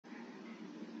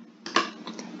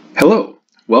Hello,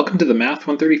 welcome to the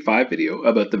MAT135 video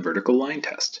about the vertical line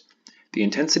test. The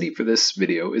intensity for this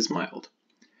video is mild.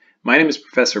 My name is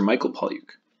Professor Michael Polyuk.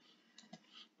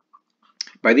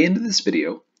 By the end of this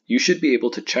video, you should be able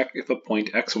to check if a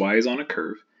point xy is on a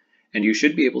curve, and you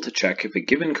should be able to check if a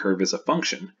given curve is a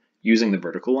function using the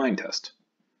vertical line test.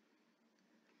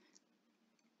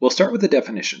 We'll start with the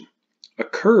definition. A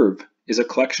curve is a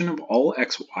collection of all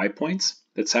xy points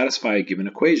that satisfy a given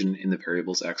equation in the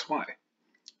variables xy.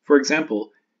 For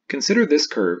example, consider this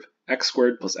curve x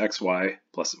squared plus xy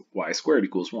plus y squared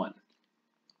equals 1.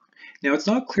 Now it's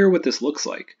not clear what this looks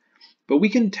like, but we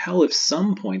can tell if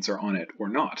some points are on it or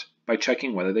not by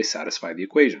checking whether they satisfy the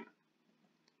equation.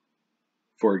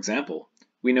 For example,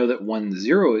 we know that 1,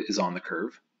 0 is on the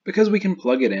curve because we can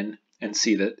plug it in and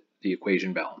see that the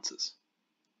equation balances.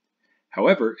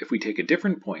 However, if we take a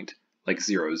different point, like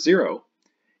 0, 0,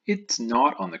 it's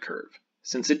not on the curve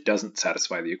since it doesn't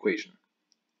satisfy the equation.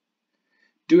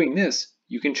 Doing this,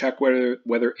 you can check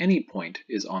whether any point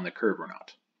is on the curve or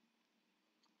not.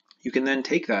 You can then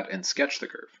take that and sketch the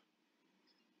curve.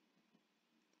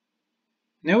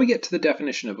 Now we get to the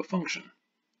definition of a function.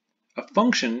 A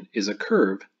function is a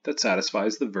curve that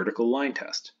satisfies the vertical line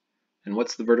test. And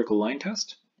what's the vertical line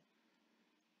test?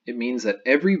 It means that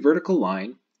every vertical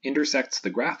line intersects the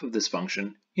graph of this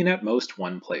function in at most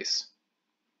one place.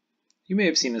 You may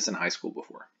have seen this in high school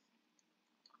before.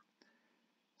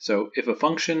 So if a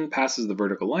function passes the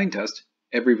vertical line test,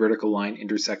 every vertical line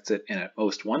intersects it in at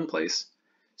most one place.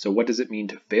 So what does it mean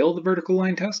to fail the vertical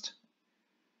line test?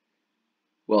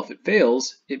 Well, if it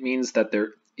fails, it means that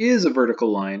there is a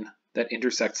vertical line that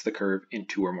intersects the curve in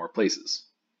two or more places.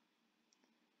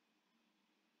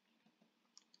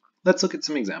 Let's look at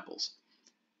some examples.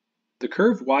 The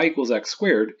curve y equals x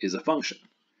squared is a function.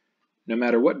 No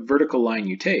matter what vertical line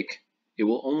you take, it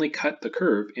will only cut the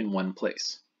curve in one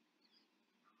place.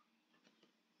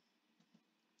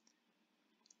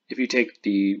 If you take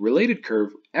the related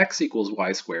curve x equals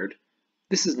y squared,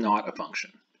 this is not a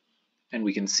function. And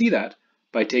we can see that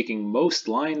by taking most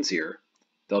lines here,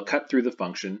 they'll cut through the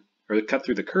function, or cut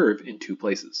through the curve in two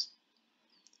places.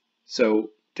 So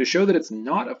to show that it's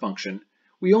not a function,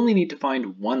 we only need to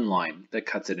find one line that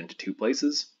cuts it into two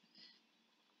places.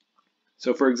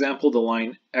 So for example, the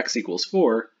line x equals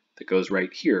 4 that goes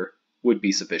right here would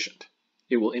be sufficient.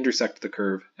 It will intersect the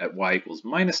curve at y equals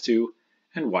minus 2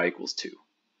 and y equals 2.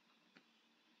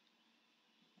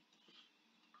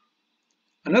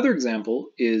 Another example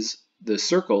is the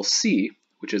circle C,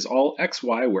 which is all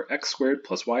xy where x squared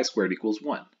plus y squared equals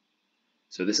 1.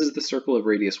 So this is the circle of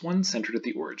radius 1 centered at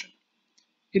the origin.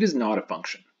 It is not a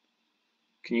function.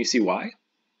 Can you see why?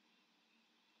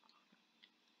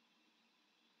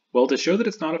 Well, to show that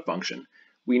it's not a function,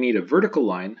 we need a vertical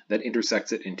line that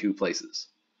intersects it in two places.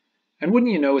 And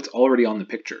wouldn't you know, it's already on the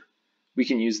picture. We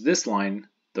can use this line,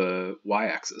 the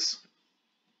y-axis.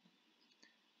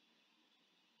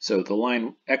 So the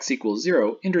line x equals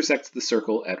 0 intersects the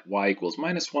circle at y equals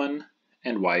minus 1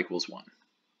 and y equals 1.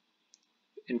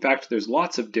 In fact, there's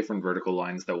lots of different vertical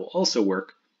lines that will also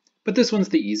work, but this one's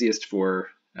the easiest for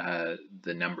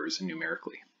the numbers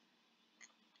numerically.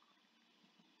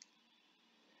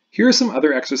 Here are some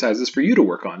other exercises for you to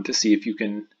work on to see if you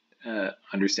can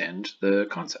understand the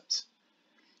concepts.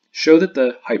 Show that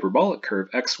the hyperbolic curve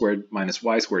x squared minus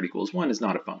y squared equals 1 is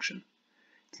not a function.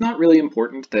 It's not really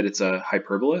important that it's a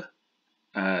hyperbola.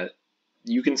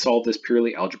 You can solve this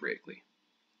purely algebraically.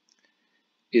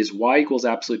 Is y equals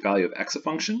absolute value of x a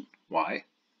function? Y.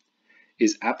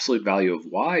 Is absolute value of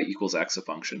y equals x a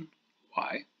function?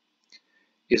 Y.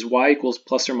 Is y equals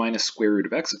plus or minus square root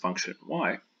of x a function?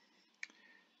 Y.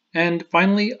 And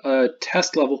finally, a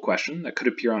test level question that could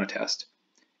appear on a test.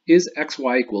 Is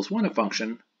xy equals 1 a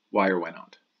function? Why or why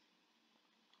not?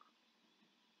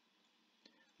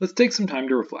 Let's take some time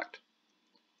to reflect.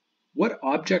 What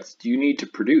objects do you need to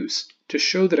produce to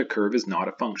show that a curve is not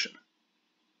a function?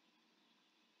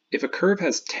 If a curve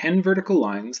has 10 vertical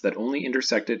lines that only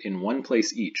intersect it in one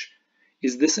place each,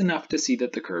 is this enough to see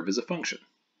that the curve is a function?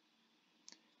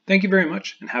 Thank you very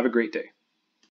much and have a great day.